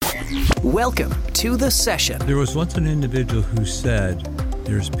Welcome to The Session. There was once an individual who said,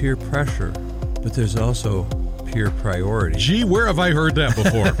 there's peer pressure, but there's also peer priority. Gee, where have I heard that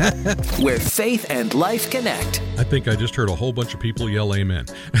before? Where faith and life connect. I think I just heard a whole bunch of people yell amen.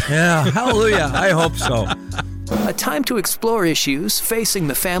 Yeah, hallelujah. I hope so. A time to explore issues facing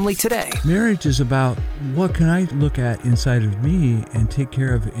the family today. Marriage is about what can I look at inside of me and take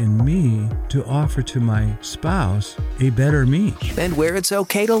care of in me to offer to my spouse a better me. And where it's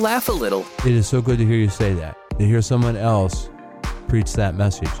okay to laugh a little. It is so good to hear you say that, to hear someone else preach that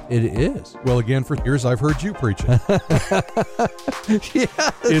message. It is. Well, again, for years I've heard you preach it.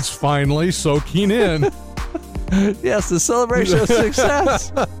 Yes. It's finally soaking in. Yes, the celebration of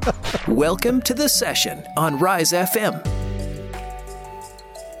success. Welcome to The Session on Rise FM.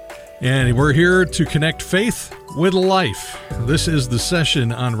 And we're here to connect faith with life. This is The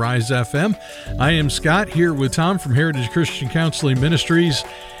Session on Rise FM. I am Scott, here with Tom from Heritage Christian Counseling Ministries.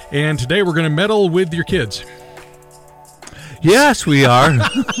 And today we're going to meddle with your kids. Yes, we are.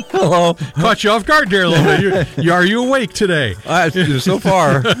 Hello. Caught you off guard there a little bit. Are you awake today? So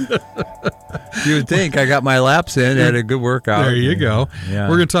far. You would think I got my laps in, had a good workout. There you go. Yeah.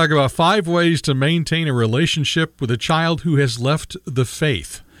 We're going to talk about 5 ways to maintain a relationship with a child who has left the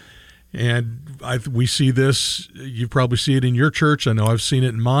faith. And we see this, you probably see it in your church. I know I've seen it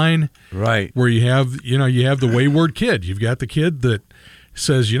in mine. Right. Where you have the wayward kid. You've got the kid that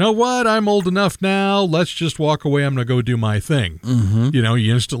says, you know what, I'm old enough now, let's just walk away, I'm going to go do my thing. Mm-hmm.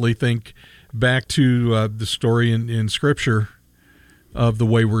 You instantly think back to the story in Scripture of the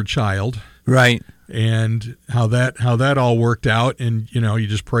wayward child. Right. And how that all worked out, and you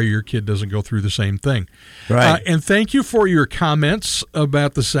just pray your kid doesn't go through the same thing. Right. And thank you for your comments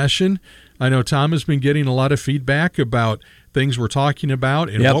about the session. I know Tom has been getting a lot of feedback about things we're talking about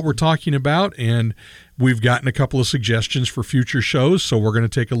and what we're talking about, and we've gotten a couple of suggestions for future shows, so we're going to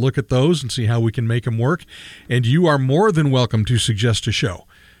take a look at those and see how we can make them work. And you are more than welcome to suggest a show.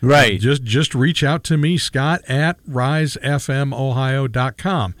 Right. Just reach out to me, Scott, at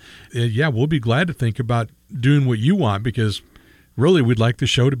risefmohio.com. We'll be glad to think about doing what you want, because really we'd like the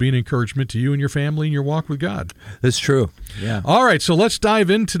show to be an encouragement to you and your family in your walk with God. That's true. Yeah. All right, so let's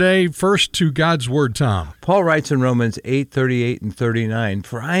dive in today first to God's Word, Tom. Paul writes in Romans 8:38 and 39,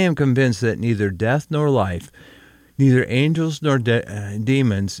 "For I am convinced that neither death nor life, neither angels nor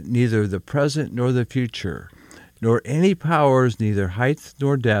demons, neither the present nor the future, nor any powers, neither height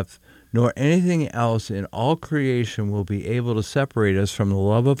nor depth, nor anything else in all creation will be able to separate us from the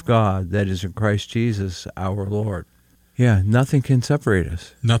love of God that is in Christ Jesus our Lord." Yeah, nothing can separate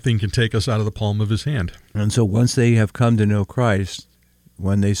us. Nothing can take us out of the palm of His hand. And so once they have come to know Christ,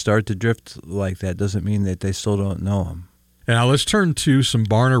 when they start to drift like that, doesn't mean that they still don't know Him. Now let's turn to some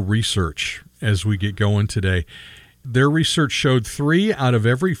Barna research as we get going today. Their research showed 3 out of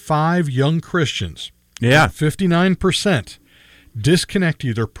every 5 young Christians, 59%, disconnect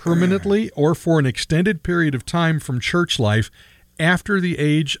either permanently or for an extended period of time from church life after the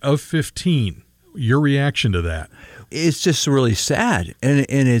age of 15. Your reaction to that? It's just really sad, and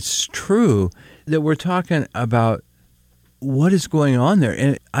it's true that we're talking about what is going on there.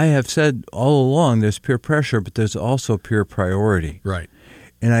 And I have said all along, there's peer pressure, but there's also peer priority. Right.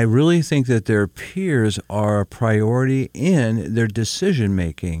 And I really think that their peers are a priority in their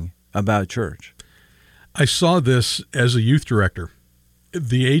decision-making about church. I saw this as a youth director.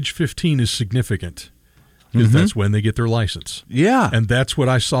 The age 15 is significant, because that's when they get their license. Yeah. And that's what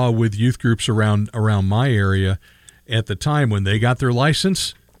I saw with youth groups around my area. At the time when they got their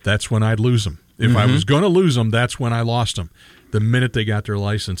license, that's when I'd lose them. If I was going to lose them, that's when I lost them, the minute they got their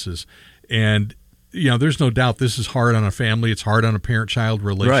licenses. And, there's no doubt this is hard on a family. It's hard on a parent-child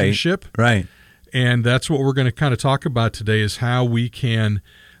relationship. Right. And that's what we're going to kind of talk about today, is how we can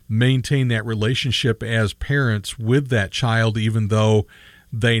maintain that relationship as parents with that child, even though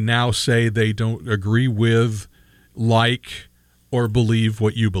they now say they don't agree with, like, or believe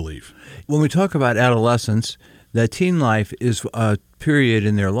what you believe. When we talk about adolescence, that teen life is a period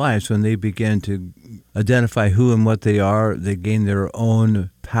in their lives when they begin to identify who and what they are. They gain their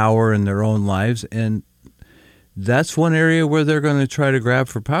own power in their own lives, and that's one area where they're going to try to grab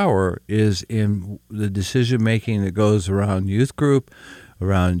for power, is in the decision-making that goes around youth group,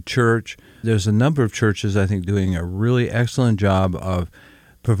 around church. There's a number of churches, I think, doing a really excellent job of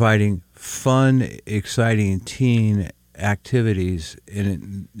providing fun, exciting teen activities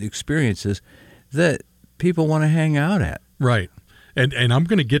and experiences that people want to hang out at. Right. And I'm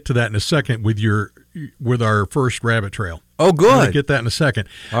going to get to that in a second with our first rabbit trail. Oh, good. I'm going to get that in a second.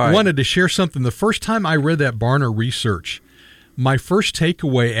 All right. I wanted to share something. The first time I read that Barna research, my first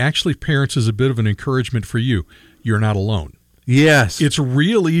takeaway, actually, parents, is a bit of an encouragement for you. You're not alone. Yes. It's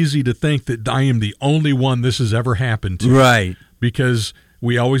real easy to think that I am the only one this has ever happened to. Right. Because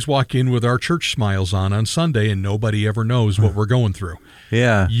we always walk in with our church smiles on Sunday, and nobody ever knows what we're going through.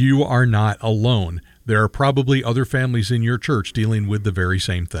 Yeah. You are not alone. There are probably other families in your church dealing with the very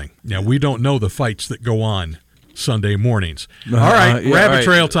same thing. Now, we don't know the fights that go on Sunday mornings. All right, rabbit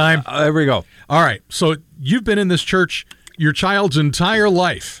trail time. There we go. All right, so you've been in this church your child's entire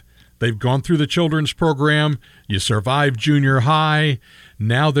life. They've gone through the children's program. You survived junior high.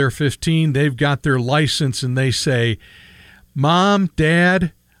 Now they're 15. They've got their license, and they say, Mom,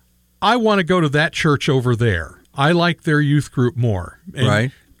 Dad, I want to go to that church over there. I like their youth group more. And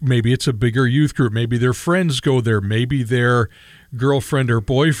right. Maybe it's a bigger youth group. Maybe their friends go there. Maybe their girlfriend or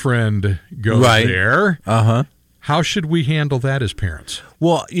boyfriend goes there. Uh-huh. How should we handle that as parents?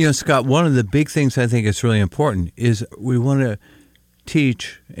 Well, Scott, one of the big things I think is really important is we want to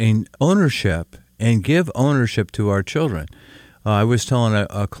teach an ownership and give ownership to our children. I was telling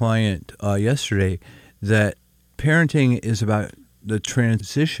a client yesterday that parenting is about the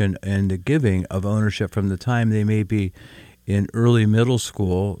transition and the giving of ownership from the time they may be in early middle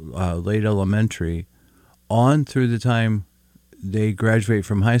school, late elementary, on through the time they graduate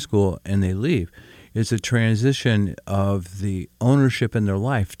from high school and they leave. It's a transition of the ownership in their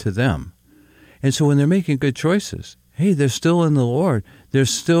life to them. And so when they're making good choices, hey, they're still in the Lord.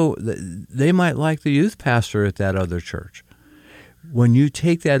 They might like the youth pastor at that other church. When you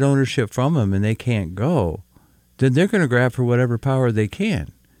take that ownership from them and they can't go, then they're going to grab for whatever power they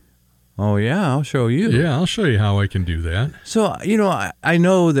can. Oh, yeah, I'll show you. Yeah, I'll show you how I can do that. So, I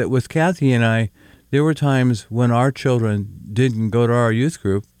know that with Kathy and I, there were times when our children didn't go to our youth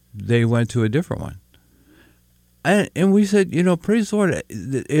group. They went to a different one. And we said, praise the Lord, at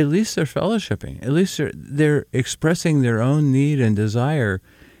least they're fellowshipping. At least they're expressing their own need and desire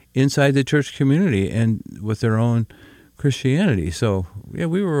inside the church community and with their own Christianity. So, yeah,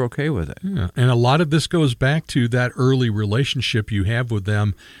 we were okay with it. Yeah. And a lot of this goes back to that early relationship you have with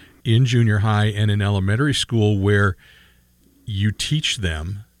them in junior high and in elementary school, where you teach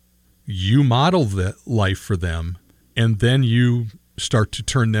them, you model the life for them, and then you start to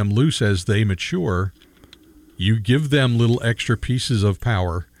turn them loose as they mature. You give them little extra pieces of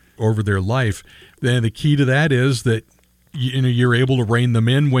power over their life. Then the key to that is that you're able to rein them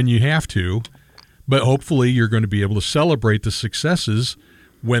in when you have to, but hopefully you're going to be able to celebrate the successes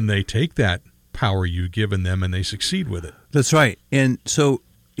when they take that power you've given them and they succeed with it. That's right. And so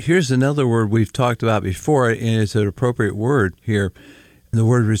here's another word we've talked about before, and it's an appropriate word here. The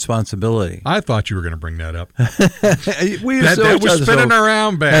word responsibility. I thought you were going to bring that up. That was spinning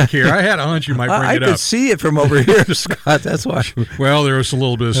around back here. I had a hunch you might bring it up. I could see it from over here, Scott. That's why. Well, there was a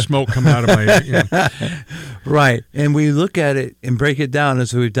little bit of smoke coming out of my... Right. And we look at it and break it down,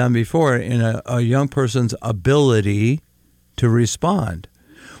 as we've done before, in a young person's ability to respond.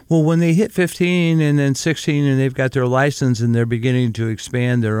 Well, when they hit 15 and then 16 and they've got their license and they're beginning to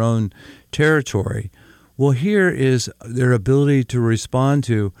expand their own territory, well, here is their ability to respond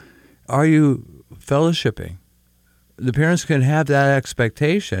to, are you fellowshipping? The parents can have that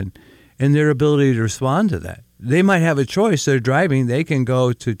expectation and their ability to respond to that. They might have a choice. They're driving. They can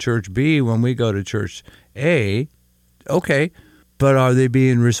go to church B when we go to church A. Okay, but are they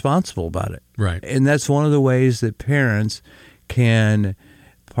being responsible about it? Right. And that's one of the ways that parents can,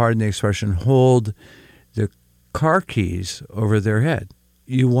 pardon the expression, hold the car keys over their head.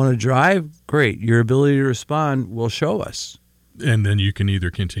 You want to drive? Great. Your ability to respond will show us. And then you can either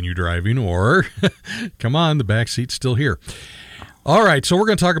continue driving or, come on, the back seat's still here. All right, so we're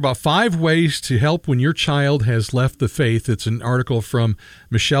going to talk about 5 ways to help when your child has left the faith. It's an article from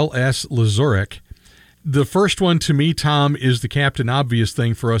Michelle S. Lazurek. The first one, to me, Tom, is the captain obvious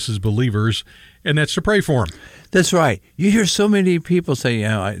thing for us as believers, and that's to pray for them. That's right. You hear so many people say, the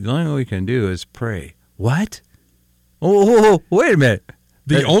only thing we can do is pray. What? Oh, wait a minute.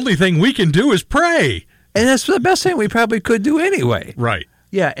 The only thing we can do is pray. And that's the best thing we probably could do anyway. Right.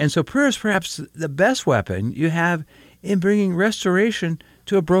 Yeah, and so prayer is perhaps the best weapon you have in bringing restoration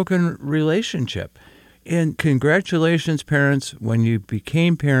to a broken relationship. And congratulations, parents. When you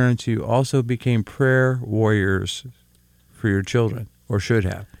became parents, you also became prayer warriors for your children, or should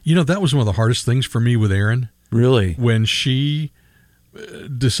have. That was one of the hardest things for me with Erin. Really? When she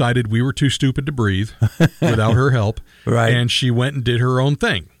decided we were too stupid to breathe without her help. Right. And she went and did her own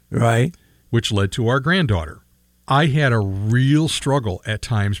thing. Right. Which led to our granddaughter. I had a real struggle at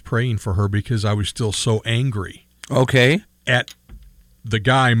times praying for her because I was still so angry. Okay. At the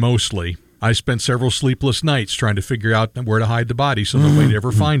guy mostly. I spent several sleepless nights trying to figure out where to hide the body so nobody'd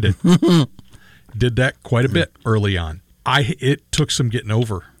ever find it. Did that quite a bit early on. It took some getting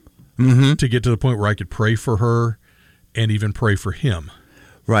over to get to the point where I could pray for her, and even pray for him.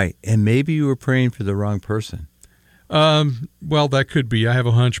 Right. And maybe you were praying for the wrong person. Well, that could be. I have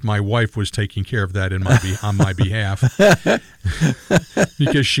a hunch my wife was taking care of that on my behalf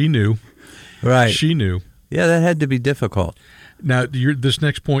because she knew. Right. She knew. Yeah, that had to be difficult. Now, this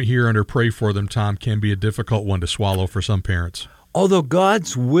next point here under pray for them, Tom, can be a difficult one to swallow for some parents. Although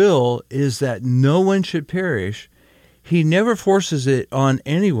God's will is that no one should perish, he never forces it on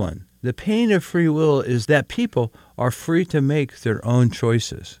anyone. The pain of free will is that people are free to make their own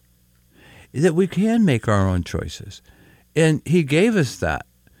choices, that we can make our own choices. And he gave us that.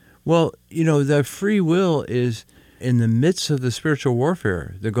 Well, the free will is in the midst of the spiritual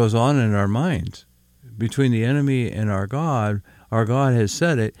warfare that goes on in our minds between the enemy and our God. Our God has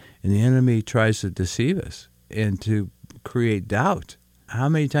said it, and the enemy tries to deceive us and to create doubt. How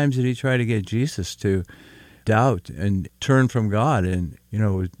many times did he try to get Jesus to doubt and turn from God? And,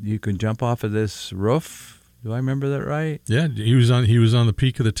 you can jump off of this roof. Do I remember that right? Yeah, he was on the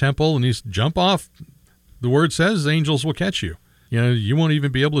peak of the temple, and he's jump off. The word says angels will catch you. You won't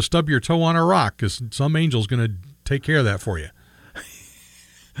even be able to stub your toe on a rock because some angel's going to take care of that for you.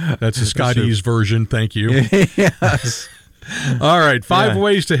 That's a Scotty's version. Thank you. Yes. All right, 5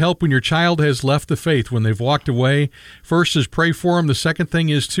 ways to help when your child has left the faith, when they've walked away. First is pray for them. The second thing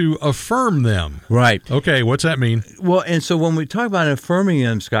is to affirm them. Right. Okay, what's that mean? Well, and so when we talk about affirming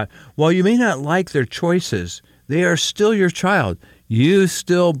them, Scott, while you may not like their choices, they are still your child. You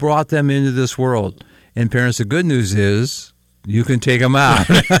still brought them into this world. And parents, the good news is you can take them out.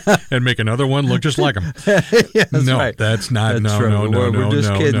 And make another one look just like them. Yeah, no, right. that's not. That's No. We're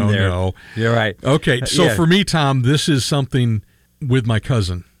just kidding there. No. You're right. Okay, so for me, Tom, this is something with my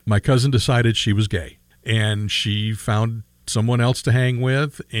cousin. My cousin decided she was gay, and she found someone else to hang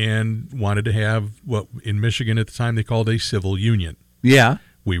with and wanted to have what in Michigan at the time they called a civil union. Yeah.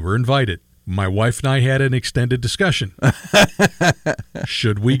 We were invited. My wife and I had an extended discussion.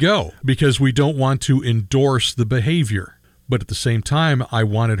 Should we go? Because we don't want to endorse the behavior. But at the same time, I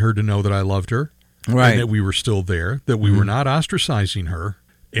wanted her to know that I loved her, right, and that we were still there, that we were not ostracizing her,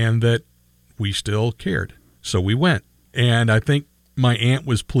 and that we still cared. So we went. And I think my aunt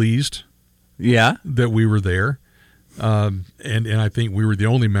was pleased that we were there. And I think we were the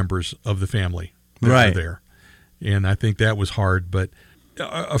only members of the family that were there. And I think that was hard. But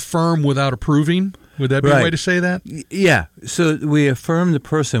affirm without approving, would that be a way to say that? Yeah. So we affirm the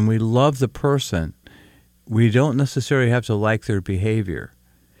person. We love the person. We don't necessarily have to like their behavior.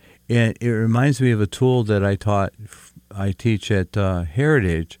 And it reminds me of a tool that I teach at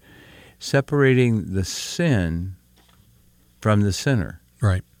Heritage, separating the sin from the sinner.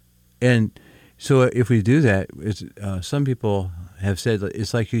 Right. And so if we do that, some people have said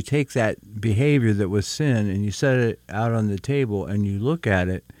it's like you take that behavior that was sin and you set it out on the table and you look at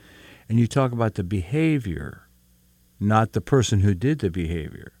it and you talk about the behavior, not the person who did the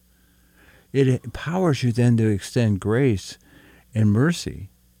behavior. It empowers you then to extend grace and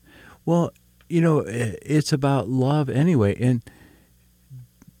mercy. Well, it's about love anyway. And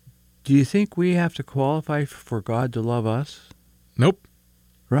do you think we have to qualify for God to love us? Nope.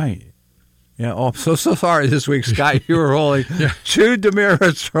 Right. Yeah. Oh, I'm so sorry this week, Scott. You were holding two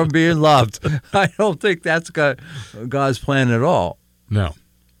demerits from being loved. I don't think that's God's plan at all. No.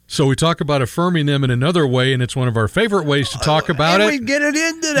 So we talk about affirming them in another way, and it's one of our favorite ways to talk about it. We get it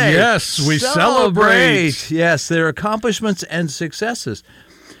in today. Yes, we celebrate. Yes, their accomplishments and successes.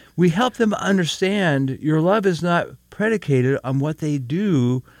 We help them understand your love is not predicated on what they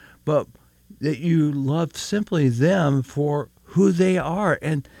do, but that you love simply them for who they are.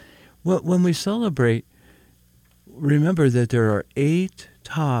 And when we celebrate, remember that there are 8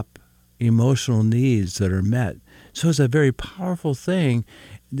 top emotional needs that are met. So it's a very powerful thing.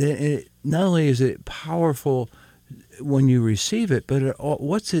 Not only is it powerful when you receive it, but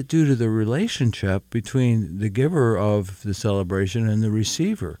what's it do to the relationship between the giver of the celebration and the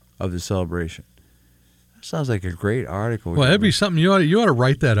receiver of the celebration? That sounds like a great article. Well, that'd be something you ought to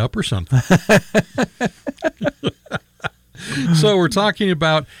write that up or something. So we're talking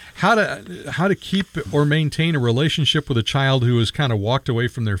about how to keep or maintain a relationship with a child who has kind of walked away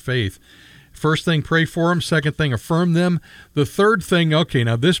from their faith. First thing, pray for them. Second thing, affirm them. The third thing, okay,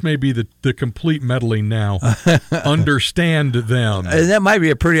 now this may be the complete meddling now. Understand them. And that might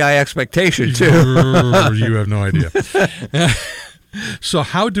be a pretty high expectation, too. You have no idea. So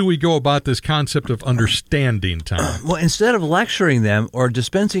how do we go about this concept of understanding, Tom? Well, instead of lecturing them or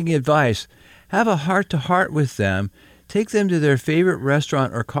dispensing advice, have a heart-to-heart with them. Take them to their favorite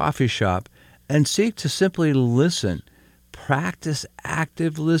restaurant or coffee shop and seek to simply listen. Practice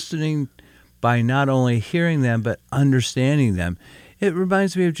active listening by not only hearing them, but understanding them. It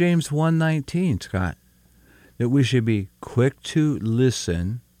reminds me of James 1:19, Scott. that we should be quick to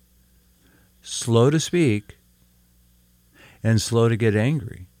listen, slow to speak, and slow to get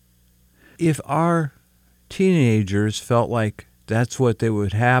angry. If our teenagers felt like that's what they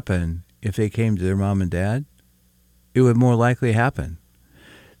would happen if they came to their mom and dad, it would more likely happen.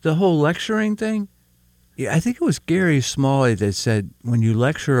 The whole lecturing thing, I think it was Gary Smalley that said when you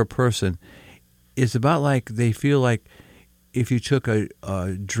lecture a person, it's about like they feel like if you took a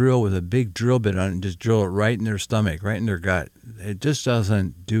drill with a big drill bit on it and just drill it right in their stomach, right in their gut. It just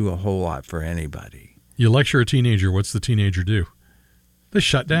doesn't do a whole lot for anybody. You lecture a teenager, what's the teenager do? They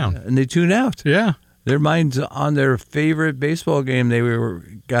shut down. And they tune out. Yeah. Their mind's on their favorite baseball game they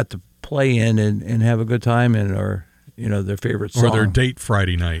got to play in and have a good time in, or their favorite song. Or their date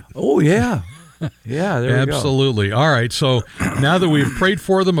Friday night. Oh, yeah. Yeah, there we go. Absolutely. All right, so now that we've prayed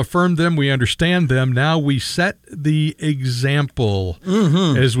for them, affirmed them, we understand them, now we set the example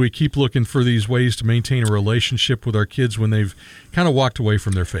as we keep looking for these ways to maintain a relationship with our kids when they've kind of walked away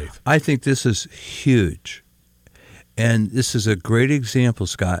from their faith. I think this is huge. And this is a great example,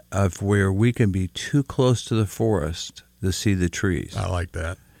 Scott, of where we can be too close to the forest to see the trees. I like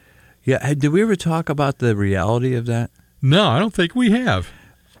that. Yeah, did we ever talk about the reality of that? No, I don't think we have.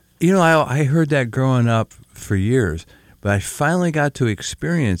 I heard that growing up for years, but I finally got to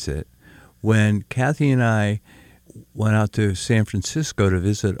experience it when Kathy and I went out to San Francisco to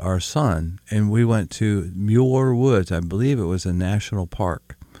visit our son, and we went to Muir Woods. I believe it was a national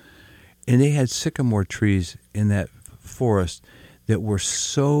park. And they had sycamore trees in that forest that were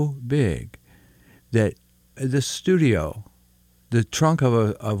so big that the trunk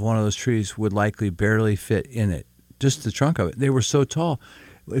of one of those trees would likely barely fit in it, just the trunk of it. They were so tall.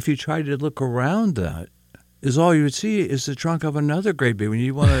 If you tried to look around that, all you would see is the trunk of another great big one.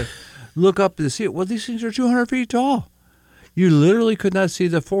 You want to look up to see it. Well, these things are 200 feet tall. You literally could not see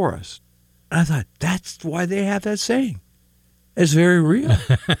the forest. And I thought, that's why they have that saying. It's very real.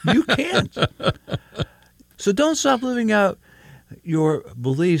 You can't. So don't stop living out your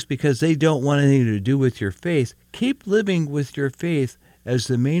beliefs because they don't want anything to do with your faith. Keep living with your faith as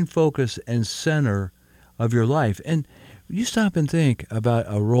the main focus and center of your life. And you stop and think about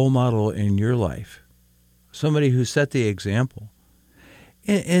a role model in your life, somebody who set the example.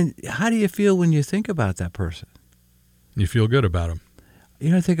 And how do you feel when you think about that person? You feel good about him.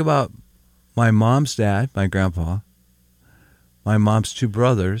 I think about my mom's dad, my grandpa, my mom's two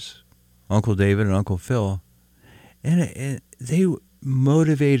brothers, Uncle David and Uncle Phil, and they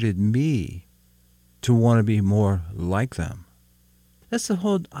motivated me to want to be more like them. That's the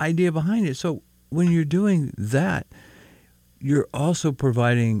whole idea behind it. So when you're doing that, you're also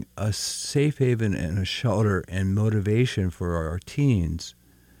providing a safe haven and a shelter and motivation for our teens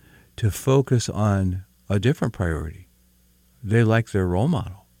to focus on a different priority. They like their role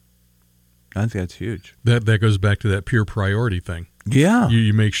model. I think that's huge. That goes back to that pure priority thing. Yeah.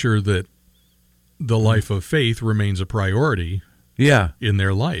 You make sure that the life of faith remains a priority in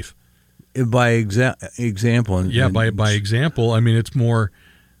their life. By example. By example. I mean, it's more,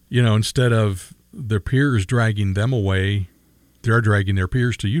 instead of their peers dragging them away, they're dragging their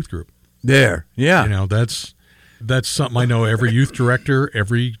peers to youth group. That's something I know every youth director,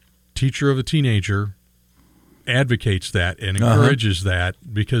 every teacher of a teenager advocates that and encourages that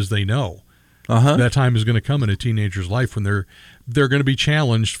because they know that time is going to come in a teenager's life when they're going to be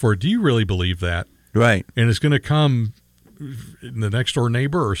challenged for, do you really believe that? Right. And it's going to come in the next door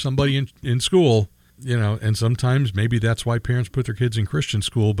neighbor or somebody in school, and sometimes maybe that's why parents put their kids in Christian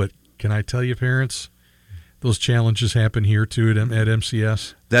school. But can I tell you, parents, those challenges happen here too at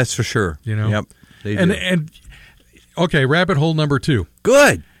MCS. That's for sure. Yep. They do. And okay, rabbit hole number 2.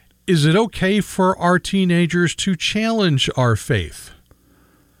 Good. Is it okay for our teenagers to challenge our faith?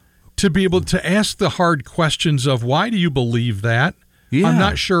 To be able to ask the hard questions of, why do you believe that? Yeah. I'm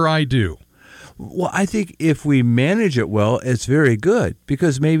not sure I do. Well, I think if we manage it well, it's very good,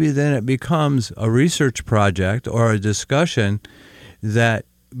 because maybe then it becomes a research project or a discussion that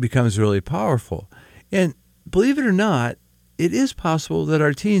becomes really powerful. And believe it or not, it is possible that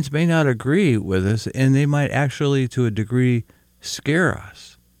our teens may not agree with us, and they might actually, to a degree, scare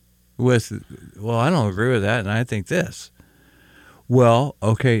us with, well, I don't agree with that, and I think this. Well,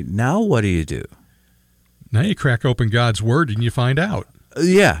 okay, now what do? Now you crack open God's Word and you find out.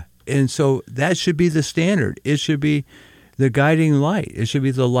 Yeah, and so that should be the standard. It should be the guiding light. It should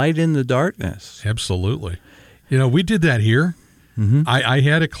be the light in the darkness. Absolutely. We did that here. Mm-hmm. I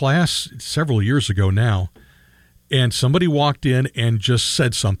had a class several years ago now, and somebody walked in and just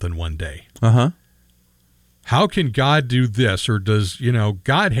said something one day. How can God do this? Or does,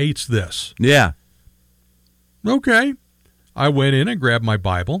 God hates this? Yeah. Okay. I went in and grabbed my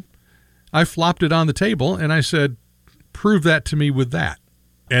Bible. I flopped it on the table, and I said, prove that to me with that.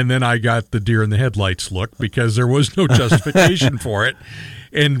 And then I got the deer in the headlights look because there was no justification for it,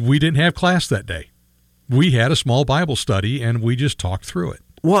 and we didn't have class that day. We had a small Bible study, and we just talked through it.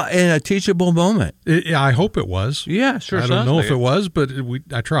 Well, in a teachable moment. I hope it was. Yeah, sure. I don't know if it was, but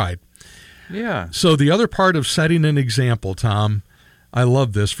I tried. Yeah. So the other part of setting an example, Tom, I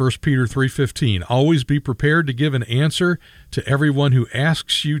love this. 1 Peter 3:15. Always be prepared to give an answer to everyone who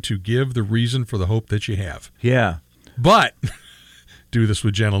asks you to give the reason for the hope that you have. Yeah. But do this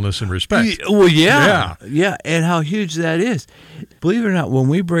with gentleness and respect. Well, yeah. And how huge that is. Believe it or not, when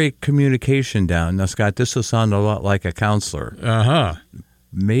we break communication down, now, Scott, this will sound a lot like a counselor. Uh-huh.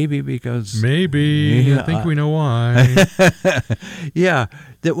 Maybe because... Maybe. I think we know why. Yeah.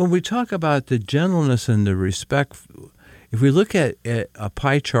 That when we talk about the gentleness and the respect, if we look at a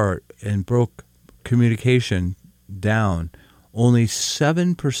pie chart and broke communication down, only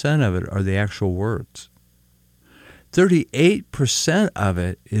 7% of it are the actual words. 38% of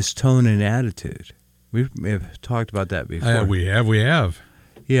it is tone and attitude. We have talked about that before. We have.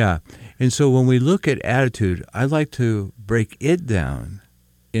 Yeah. And so when we look at attitude, I like to break it down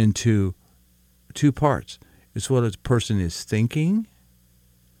into two parts. It's what a person is thinking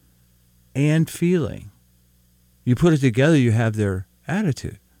and feeling. You put it together, you have their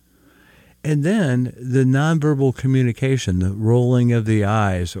attitude. And then the nonverbal communication, the rolling of the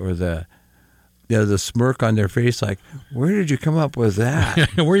eyes or the smirk on their face, like, where did you come up with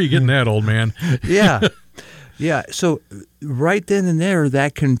that? Where are you getting that, old man? Yeah. Yeah. So right then and there,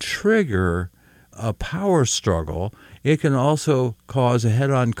 that can trigger a power struggle. It can also cause a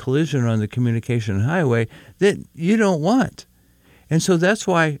head-on collision on the communication highway that you don't want. And so that's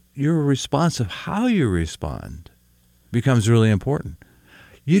why your response of how you respond becomes really important.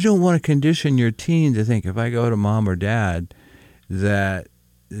 You don't want to condition your teen to think, if I go to mom or dad, that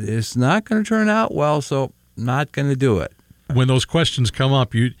it's not going to turn out well, so not going to do it. When those questions come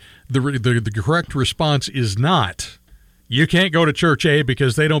up, the correct response is not, you can't go to Church A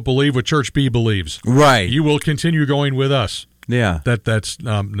because they don't believe what Church B believes. Right. You will continue going with us. Yeah. That's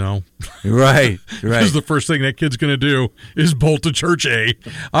no. Right. Because the first thing that kid's going to do is bolt to Church A.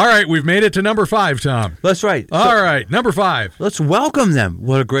 All right, we've made it to number 5, Tom. That's right. All right, number 5. Let's welcome them.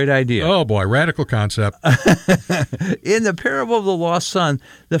 What a great idea. Oh, boy, radical concept. In the parable of the lost son,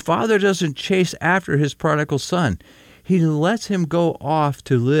 the father doesn't chase after his prodigal son. He lets him go off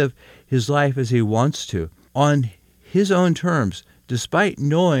to live his life as he wants to, on his own terms. Despite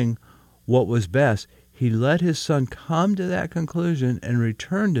knowing what was best, he let his son come to that conclusion and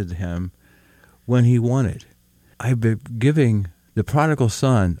return to him when he wanted. I've been giving the prodigal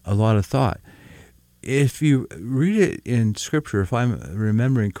son a lot of thought. If you read it in Scripture, if I'm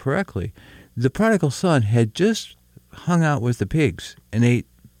remembering correctly, the prodigal son had just hung out with the pigs and ate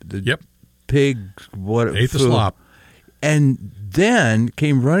the pig ate the slop. And then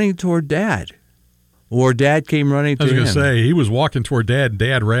came running toward Dad. Or Dad came running to him. I was going to say, he was walking toward Dad, and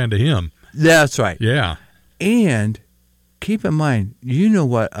Dad ran to him. That's right. Yeah. And keep in mind, you know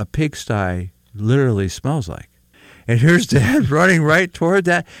what a pigsty literally smells like. And here's Dad running right toward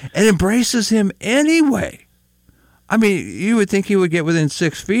that and embraces him anyway. I mean, you would think he would get within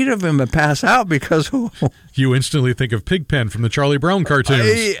 6 feet of him and pass out because... You instantly think of Pigpen from the Charlie Brown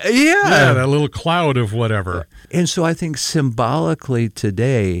cartoons. Yeah, that little cloud of whatever. And so I think symbolically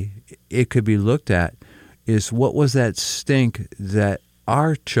today, it could be looked at is what was that stink that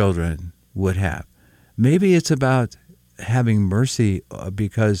our children would have. Maybe it's about having mercy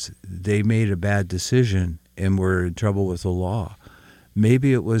because they made a bad decision and were in trouble with the law.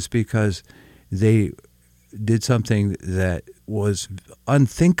 Maybe it was because they did something that was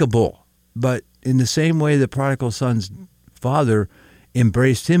unthinkable. But in the same way the prodigal son's father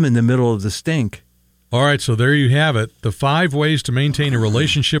embraced him in the middle of the stink. All right, so there you have it. The 5 ways to maintain a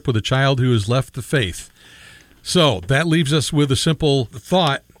relationship with a child who has left the faith. So that leaves us with a simple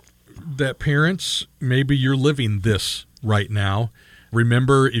thought that parents, maybe you're living this right now.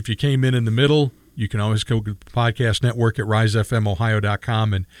 Remember, if you came in the middle, you can always go to the podcast network at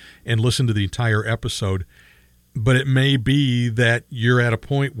risefmohio.com and listen to the entire episode. But it may be that you're at a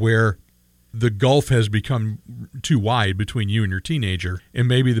point where the gulf has become too wide between you and your teenager, and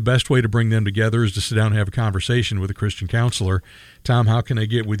maybe the best way to bring them together is to sit down and have a conversation with a Christian counselor. Tom, how can I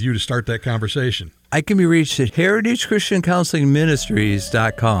get with you to start that conversation? I can be reached at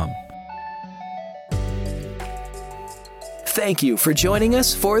heritagechristiancounselingministries.com. Thank you for joining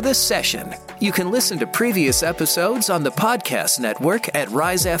us for this session. You can listen to previous episodes on the podcast network at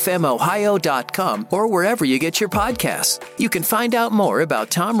risefmohio.com or wherever you get your podcasts. You can find out more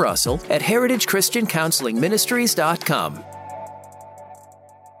about Tom Russell at heritagechristiancounselingministries.com.